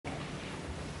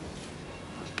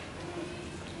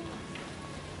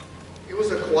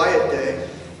was a quiet day.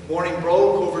 Morning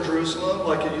broke over Jerusalem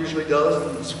like it usually does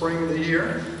in the spring of the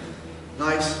year.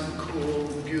 Nice, cool,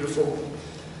 beautiful.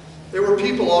 There were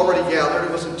people already gathered.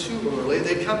 It wasn't too early.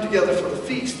 They'd come together for the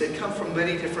feast. They'd come from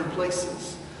many different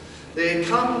places. They had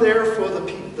come there for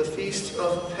the feast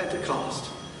of Pentecost.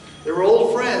 They were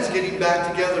old friends getting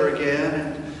back together again,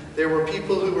 and there were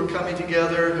people who were coming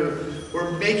together who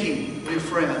were making new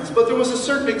friends. But there was a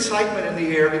certain excitement in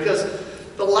the air because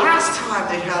the last time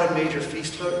they had a major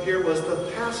feast here was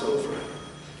the Passover.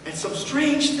 And some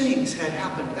strange things had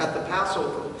happened at the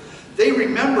Passover. They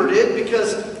remembered it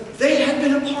because they had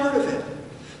been a part of it.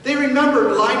 They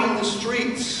remembered lighting the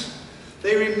streets.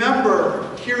 They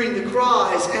remember hearing the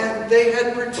cries, and they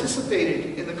had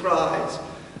participated in the cries.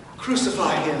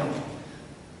 Crucify him.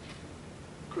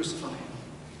 Crucify him.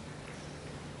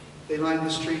 They lined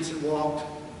the streets and walked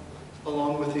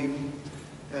along with him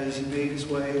as he made his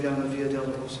way down the Via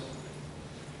Dolorosa.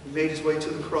 He made his way to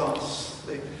the cross.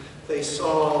 They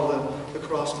saw the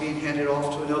cross being handed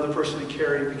off to another person to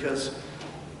carry because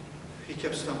he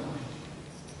kept stumbling.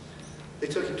 They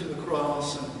took him to the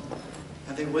cross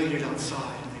and they waited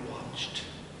outside and they watched.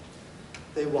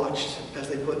 They watched as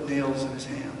they put nails in his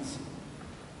hands,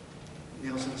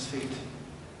 nails in his feet,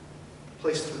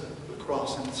 placed the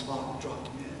cross in the spot and dropped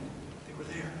him in. They were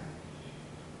there.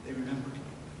 They remembered.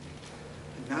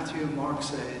 And Matthew and Mark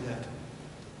say that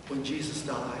when Jesus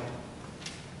died,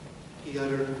 he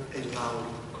uttered a loud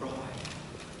cry.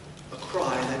 A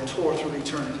cry that tore through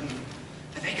eternity.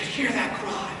 And they could hear that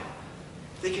cry.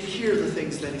 They could hear the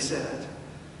things that he said.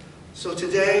 So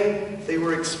today, they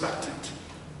were expectant.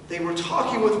 They were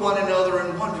talking with one another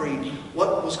and wondering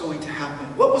what was going to happen.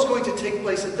 What was going to take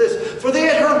place at this? For they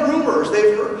had heard rumors.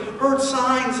 They had heard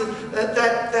signs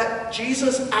that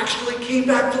Jesus actually came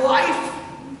back to life.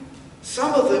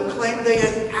 Some of them claimed they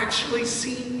had actually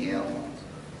seen him.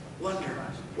 Wonder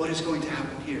what is going to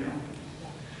happen here.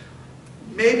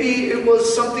 Maybe it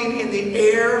was something in the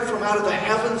air from out of the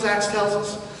heavens, Acts tells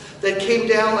us, that came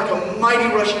down like a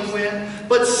mighty rushing wind.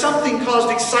 But something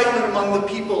caused excitement among the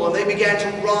people, and they began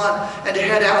to run and to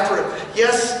head after it.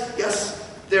 Yes,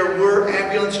 there were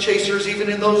ambulance chasers even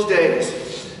in those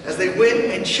days. As they went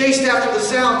and chased after the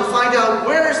sound to find out,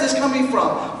 where is this coming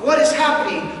from? What is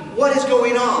happening? What is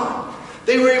going on?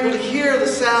 They were able to hear the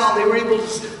sound. They were able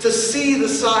to see the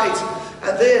sights.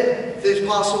 And then the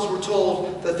apostles were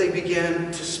told that they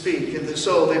began to speak. And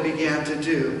so they began to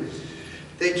do.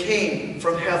 They came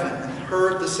from heaven and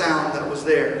heard the sound that was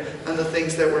there and the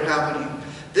things that were happening.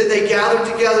 Then they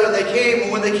gathered together and they came.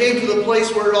 And when they came to the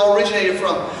place where it all originated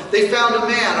from, they found a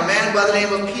man by the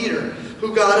name of Peter,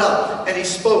 who got up and he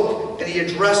spoke and he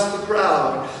addressed the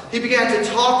crowd. He began to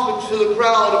talk to the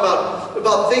crowd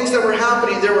about things that were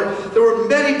happening. There were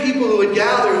many people who had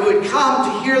gathered, who had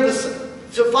come to hear this,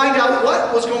 to find out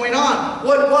what was going on.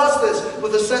 What was this?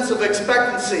 With a sense of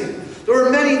expectancy. There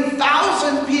were many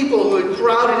thousand people who had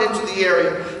crowded into the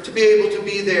area to be able to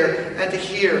be there and to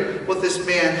hear what this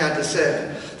man had to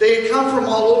say. They had come from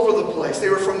all over the place. They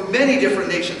were from many different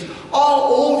nations,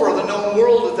 all over the known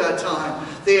world at that time.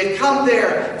 They had come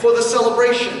there for the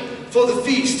celebration, for the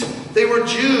feast. They were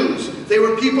Jews. They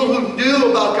were people who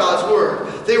knew about God's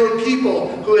word. They were people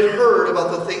who had heard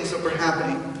about the things that were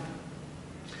happening.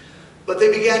 But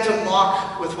they began to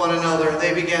mock with one another, and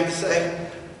they began to say,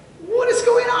 what is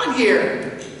going on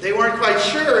here? They weren't quite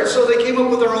sure, and so they came up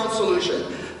with their own solution.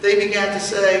 They began to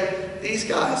say, these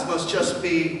guys must just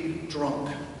be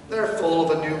drunk. They're full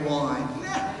of a new wine.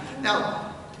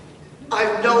 Now,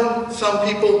 I've known some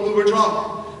people who were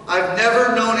drunk. I've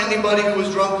never known anybody who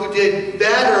was drunk who did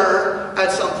better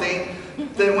at something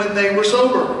than when they were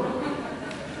sober.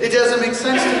 It doesn't make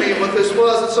sense to me what this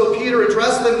was. And so Peter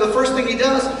addressed them. The first thing he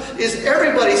does is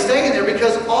everybody's staying there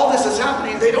because all this is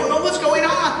happening. They don't know what's going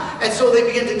on. And so they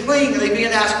begin to cling and they begin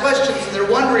to ask questions and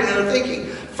they're wondering and they're thinking.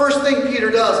 First thing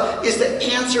Peter does is to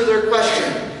answer their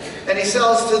question. And he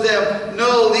says to them,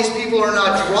 no, these people are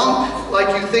not drunk like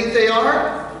you think they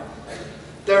are.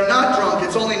 They're not drunk.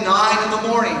 It's only 9 in the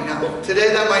morning. Now,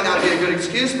 today that might not be a good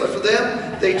excuse, but for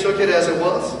them, they took it as it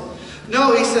was.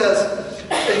 No, he says,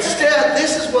 instead,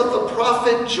 this is what the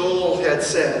prophet Joel had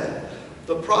said.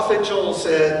 The prophet Joel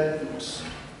said, oops,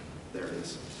 there it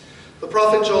is. The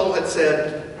prophet Joel had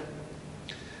said,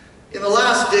 in the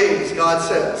last days, God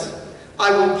says, I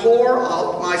will pour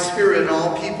out my spirit on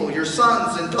all people. Your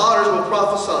sons and daughters will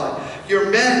prophesy.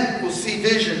 Your men will see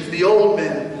visions. The old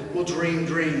men will dream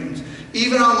dreams.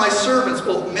 Even on my servants,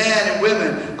 both men and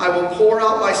women, I will pour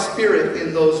out my spirit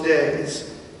in those days.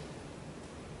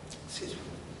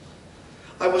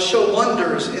 I will show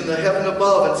wonders in the heaven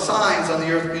above and signs on the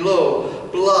earth below,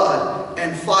 blood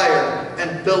and fire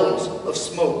and billows of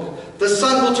smoke. The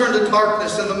sun will turn to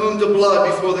darkness and the moon to blood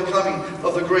before the coming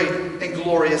of the great and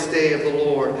glorious day of the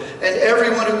Lord. And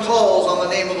everyone who calls on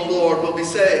the name of the Lord will be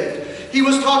saved. He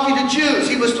was talking to Jews.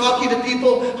 He was talking to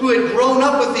people who had grown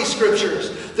up with these scriptures.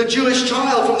 The Jewish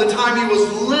child, from the time he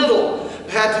was little,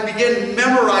 had to begin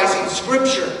memorizing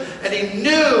scripture. And he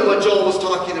knew what Joel was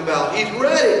talking about. He'd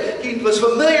read it. He was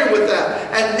familiar with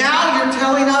that. And now you're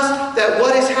telling us that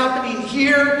what is happening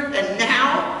here and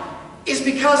now is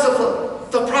because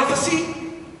of the prophecy?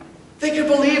 They could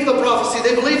believe the prophecy.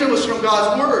 They believed it was from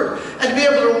God's word. And to be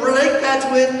able to relate that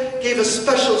to it gave a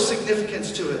special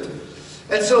significance to it.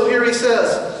 And so here he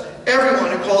says,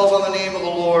 everyone who calls on the name of the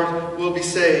Lord will be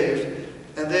saved.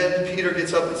 And then Peter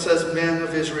gets up and says, men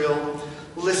of Israel,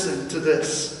 listen to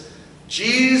this.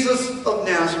 Jesus of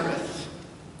Nazareth.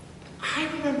 I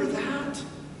remember that.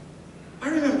 I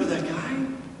remember that guy.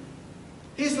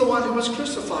 He's the one who was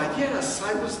crucified. Yes,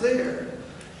 I was there.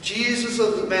 Jesus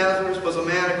of Nazareth was a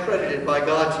man accredited by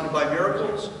God by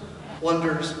miracles,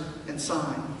 wonders, and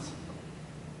signs.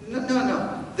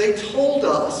 No. They told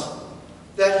us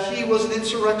that he was an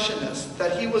insurrectionist,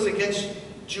 that he was against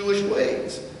Jewish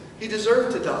ways. He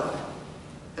deserved to die.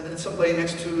 And then somebody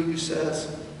next to you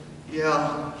says,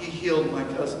 yeah, he healed my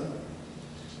cousin.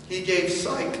 He gave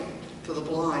sight to the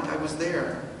blind. I was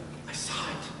there. I saw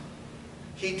it.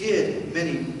 He did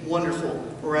many wonderful,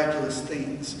 miraculous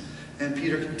things. And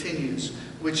Peter continues,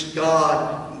 which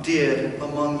God did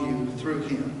among you through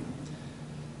him.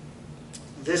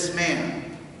 This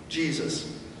man,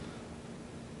 Jesus,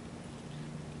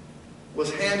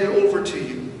 was handed over to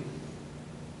you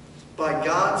by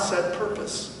God's set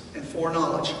purpose and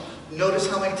foreknowledge. Notice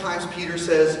how many times Peter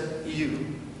says, you.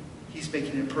 He's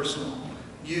making it personal.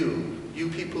 You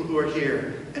people who are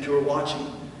here and who are watching,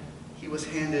 he was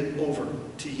handed over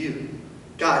to you.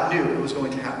 God knew it was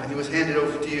going to happen. He was handed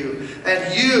over to you.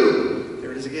 And you,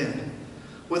 there it is again,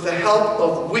 with the help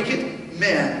of wicked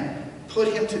men,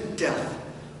 put him to death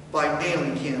by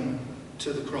nailing him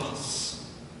to the cross.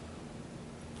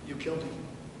 You killed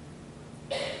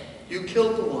him. You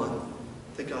killed the one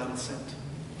that God had sent.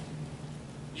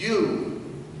 You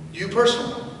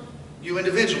personally, you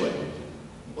individually,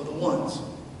 were the ones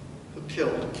who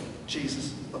killed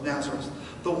Jesus of Nazareth.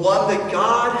 The one that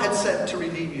God had sent to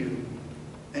redeem you.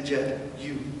 And yet,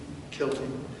 you killed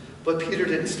him. But Peter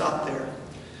didn't stop there.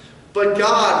 But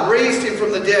God raised him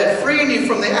from the dead, freeing him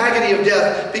from the agony of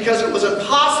death, because it was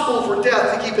impossible for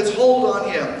death to keep its hold on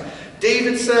him.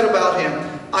 David said about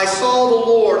him, I saw the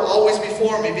Lord always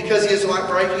before me, because he is my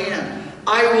right hand.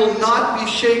 I will not be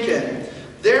shaken.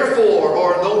 Therefore,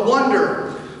 or no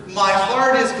wonder, my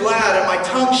heart is glad, and my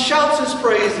tongue shouts his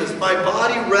praises. My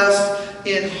body rests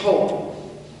in hope.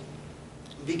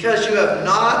 Because you have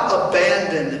not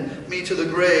abandoned me to the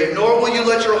grave, nor will you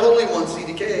let your Holy One see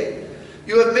decay.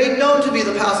 You have made known to me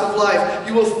the path of life.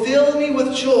 You will fill me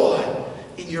with joy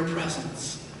in your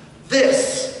presence.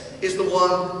 This is the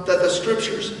one that the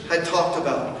scriptures had talked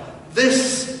about.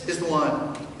 This is the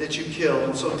one that you killed.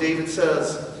 And so David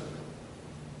says,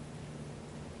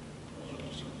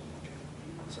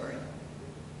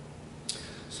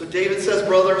 So David says,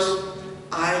 brothers,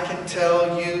 I can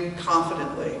tell you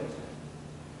confidently,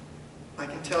 I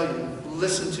can tell you,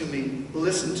 listen to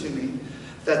me,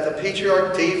 that the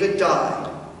patriarch David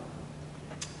died.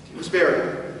 He was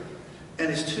buried, and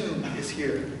his tomb is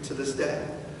here to this day.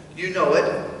 You know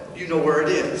it. You know where it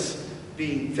is,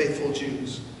 being faithful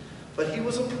Jews. But he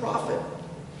was a prophet.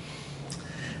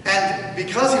 And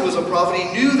because he was a prophet,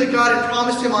 he knew that God had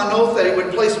promised him on oath that he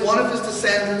would place one of his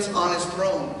descendants on his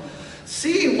throne.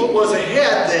 Seeing what was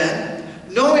ahead then,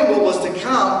 knowing what was to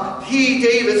come, he,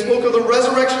 David, spoke of the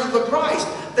resurrection of the Christ,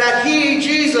 that he,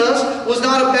 Jesus, was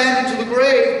not abandoned to the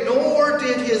grave, nor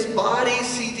did his body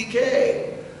see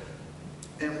decay.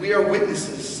 And we are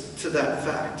witnesses to that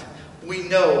fact. We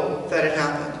know that it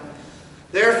happened.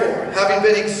 Therefore, having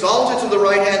been exalted to the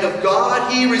right hand of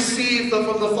God, he received from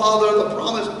the Father the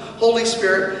promised Holy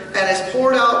Spirit, and has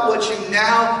poured out what you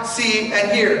now see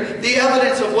and hear. The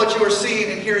evidence of what you are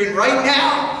seeing and hearing right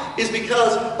now is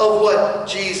because of what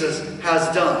Jesus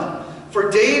has done. For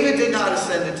David did not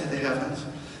ascend into the heavens,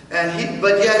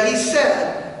 but yet he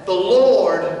said, the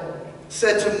Lord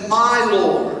said to my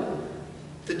Lord.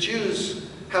 The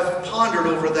Jews have pondered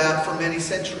over that for many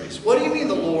centuries. What do you mean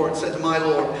the Lord said to my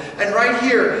Lord? And right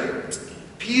here,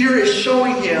 Peter is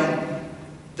showing him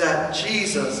that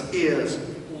Jesus is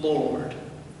Lord.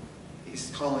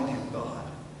 He's calling him God.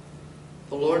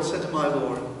 The Lord said to my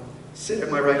Lord, sit at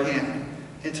my right hand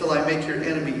until I make your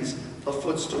enemies a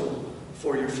footstool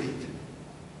for your feet.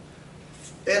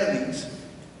 Enemies,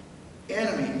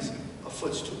 a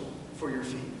footstool for your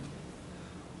feet.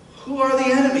 who are the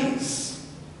enemies?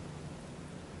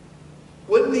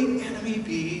 Wouldn't the enemy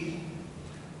be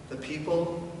the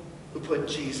people who put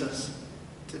Jesus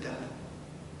to death?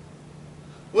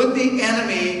 Wouldn't an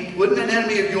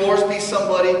enemy of yours be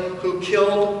somebody who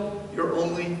killed your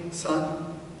only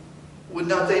son? Would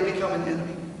not they become an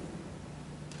enemy?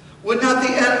 Would not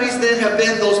the enemies then have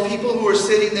been those people who were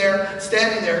standing there,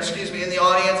 in the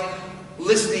audience,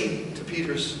 listening to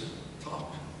Peter's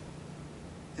talk?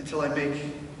 Until I make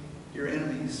your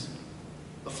enemies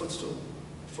a footstool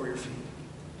for your feet.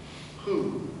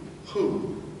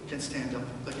 Who can stand up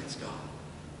against God?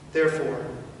 Therefore,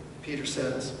 Peter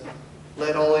says,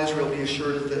 let all Israel be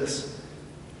assured of this.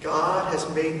 God has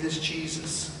made this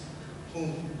Jesus,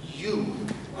 whom you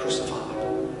crucified,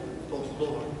 both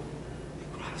Lord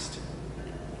and Christ.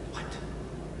 What?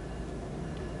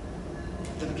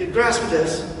 Let me get a grasp of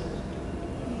this.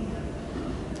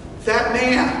 That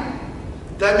man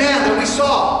that we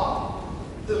saw,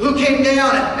 who came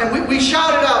down and we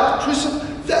shouted out,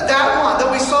 that one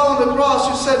that we saw on the cross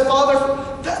who said, Father,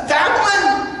 that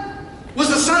one was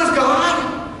the Son of God.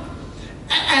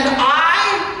 And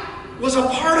I was a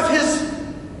part of his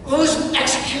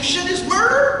execution, his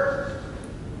murder.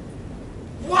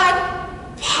 What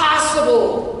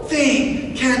possible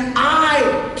thing can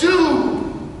I do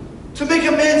to make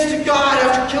amends to God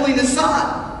after killing his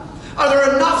son? Are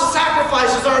there enough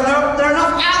sacrifices? Are there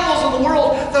enough animals in the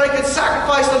world that I can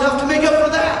sacrifice enough to make up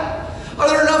for that? Are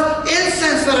there enough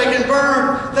incense that I can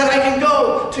burn, that I can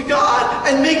go to God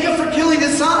and make up for killing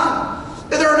his son?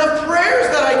 Are there enough prayers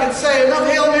that I can say, enough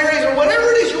Hail Marys, or whatever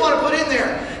it is you want to put in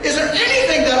there? Is there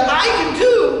anything that I can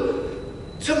do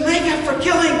to make up for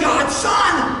killing God's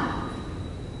son?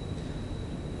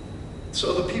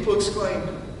 So the people exclaimed,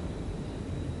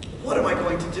 what am I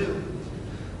going to do?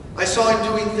 I saw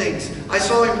him doing things. I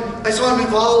saw him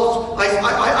involved. I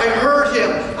heard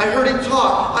him. I heard him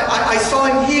talk. I saw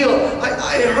him heal.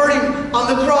 I heard him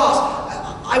on the cross.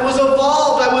 I was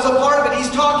involved. I was a part of it.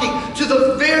 He's talking to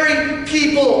the very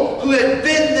people who had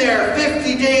been there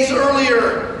 50 days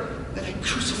earlier and had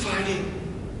crucified him.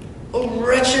 Oh,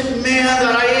 wretched man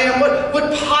that I am.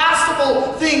 What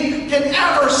possible thing can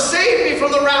ever save me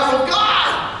from the wrath of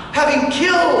God, having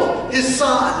killed his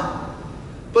son?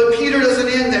 But Peter doesn't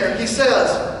end there. He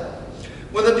says,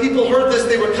 when the people heard this,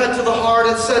 they were cut to the heart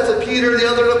and said to Peter and the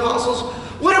other apostles,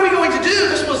 what are we going to do?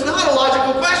 This was not a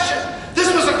logical question. This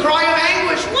was a cry of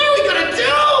anguish. What are we going to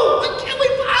do? What can we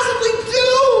possibly do?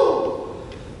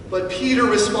 But Peter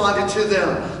responded to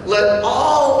them, let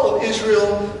all of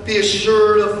Israel be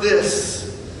assured of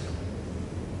this.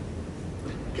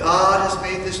 God has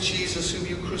made this Jesus whom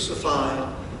you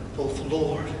crucified, both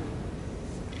Lord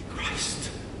and Christ.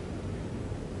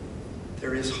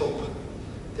 There is hope.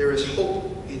 There is hope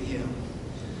in him.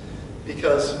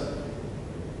 Because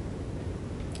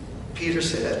Peter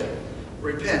said,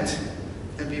 repent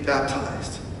and be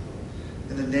baptized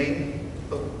in the name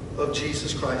of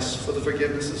Jesus Christ for the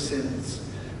forgiveness of sins,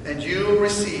 and you will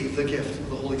receive the gift of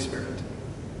the Holy Spirit.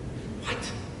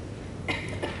 What?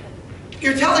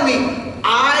 You're telling me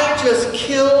I just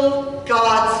killed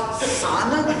God's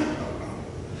son?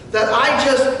 That I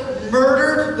just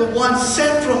murdered the one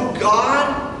sent from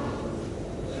God?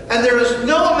 And there is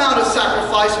no amount of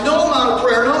sacrifice, no amount of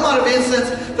prayer, no amount of incense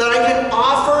that I can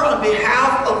offer on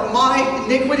behalf of my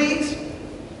iniquities?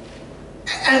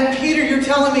 And Peter, you're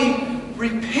telling me,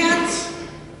 repent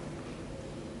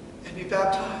and be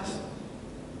baptized?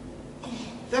 Oh,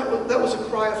 that was a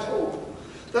cry of hope.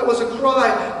 That was a cry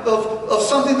of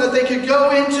something that they could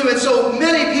go into. And so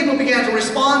many people began to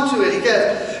respond to it. He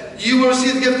said, you will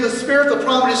receive the gift of the Spirit. The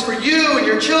promise is for you and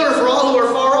your children, for all who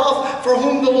are far off, for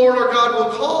whom the Lord our God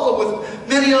will call, with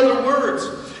many other words.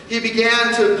 He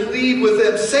began to plead with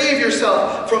them, save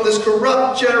yourself from this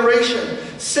corrupt generation.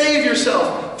 Save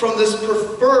yourself from this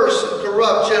perverse and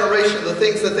corrupt generation, the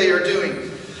things that they are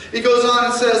doing. He goes on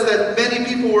and says that many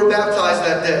people were baptized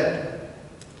that day.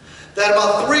 That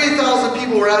about 3,000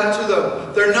 people were added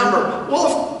to their number.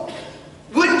 Well,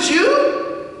 wouldn't you?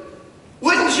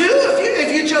 Wouldn't you?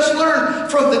 If you just learned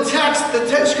from the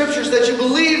text scriptures that you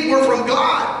believed were from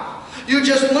God. You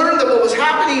just learned that what was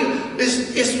happening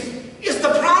is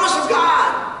the promise of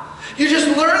God. You just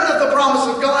learned that the promise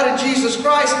of God in Jesus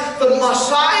Christ, the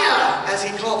Messiah, as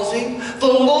he calls him, the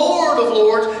Lord of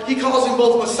Lords, he calls him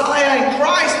both Messiah and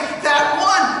Christ. That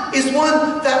one is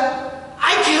one that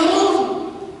I killed.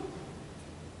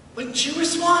 Wouldn't you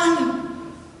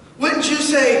respond? Wouldn't you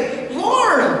say,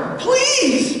 Lord,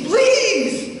 please,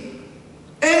 please,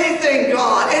 anything,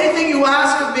 God, anything you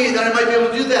ask of me that I might be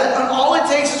able to do that. And all it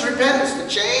takes is repentance to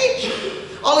change.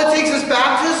 All it takes is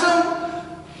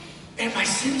baptism, and my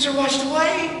sins are washed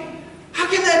away. How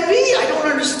can that be? I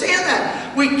don't understand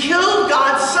that. We killed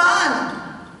God's Son.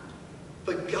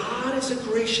 But God is a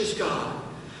gracious God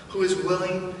who is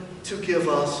willing to give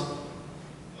us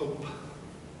hope.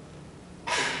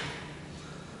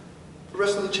 The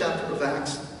rest of the chapter of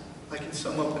Acts, I can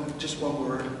sum up in just one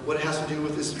word. What it has to do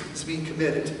with this is being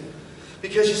committed.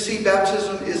 Because you see,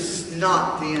 baptism is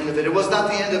not the end of it. It was not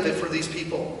the end of it for these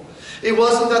people. It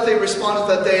wasn't that they responded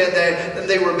that day and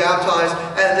they were baptized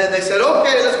and then they said,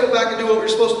 okay, let's go back and do what we're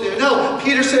supposed to do. No,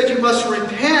 Peter said you must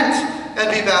repent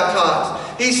and be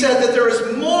baptized. He said that there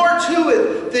is more to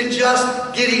it than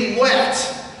just getting wet.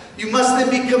 You must then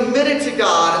be committed to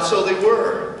God, and so they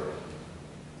were.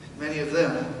 Many of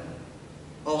them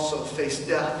also faced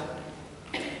death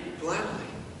gladly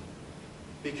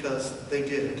because they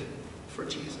did it for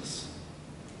Jesus.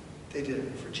 They did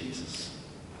it for Jesus.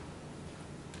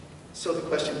 So the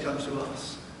question comes to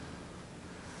us.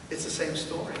 It's the same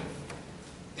story.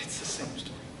 It's the same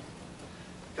story.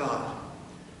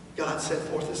 God sent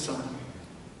forth His Son,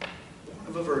 born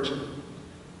of a virgin,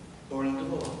 born under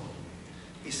the law.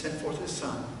 He sent forth His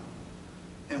Son,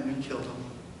 and we killed Him.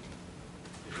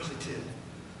 We really did.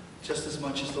 Just as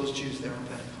much as those Jews there on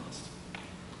Pentecost.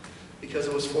 Because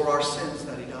it was for our sins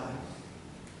that He died.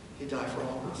 He died for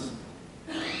all of us.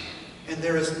 And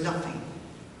there is nothing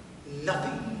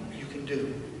you can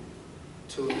do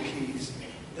to appease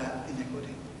that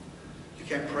iniquity. You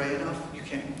can't pray enough. You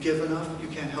can't give enough. You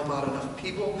can't help out enough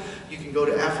people. You can go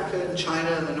to Africa and China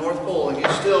and the North Pole and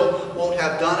you still won't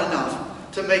have done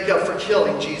enough to make up for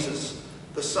killing Jesus,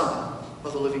 the Son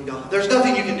of the living God. There's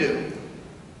nothing you can do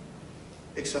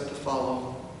except to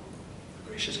follow the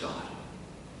gracious God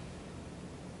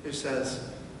who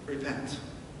says, repent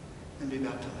and be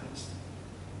baptized.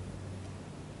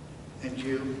 And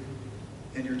you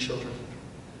and your children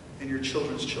and your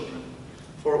children's children.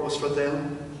 For it was for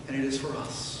them and it is for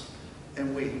us.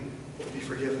 And we will be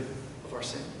forgiven of our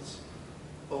sins.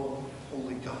 Oh,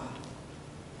 holy God,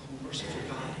 oh, merciful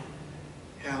God,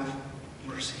 have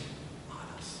mercy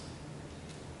on us.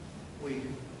 We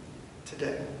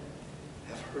today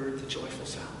have heard the joyful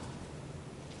sound.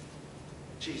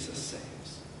 Jesus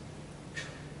saves.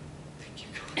 Thank you,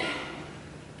 God.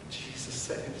 Jesus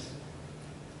saves.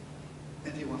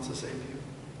 And He wants to save you.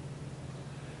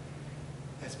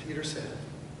 As Peter said,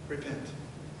 repent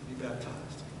and be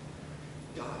baptized.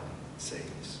 God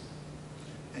saves.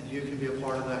 And you can be a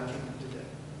part of that kingdom today.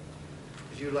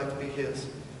 If you would like to be His,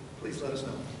 please let us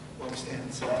know while we stand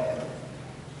and sing together.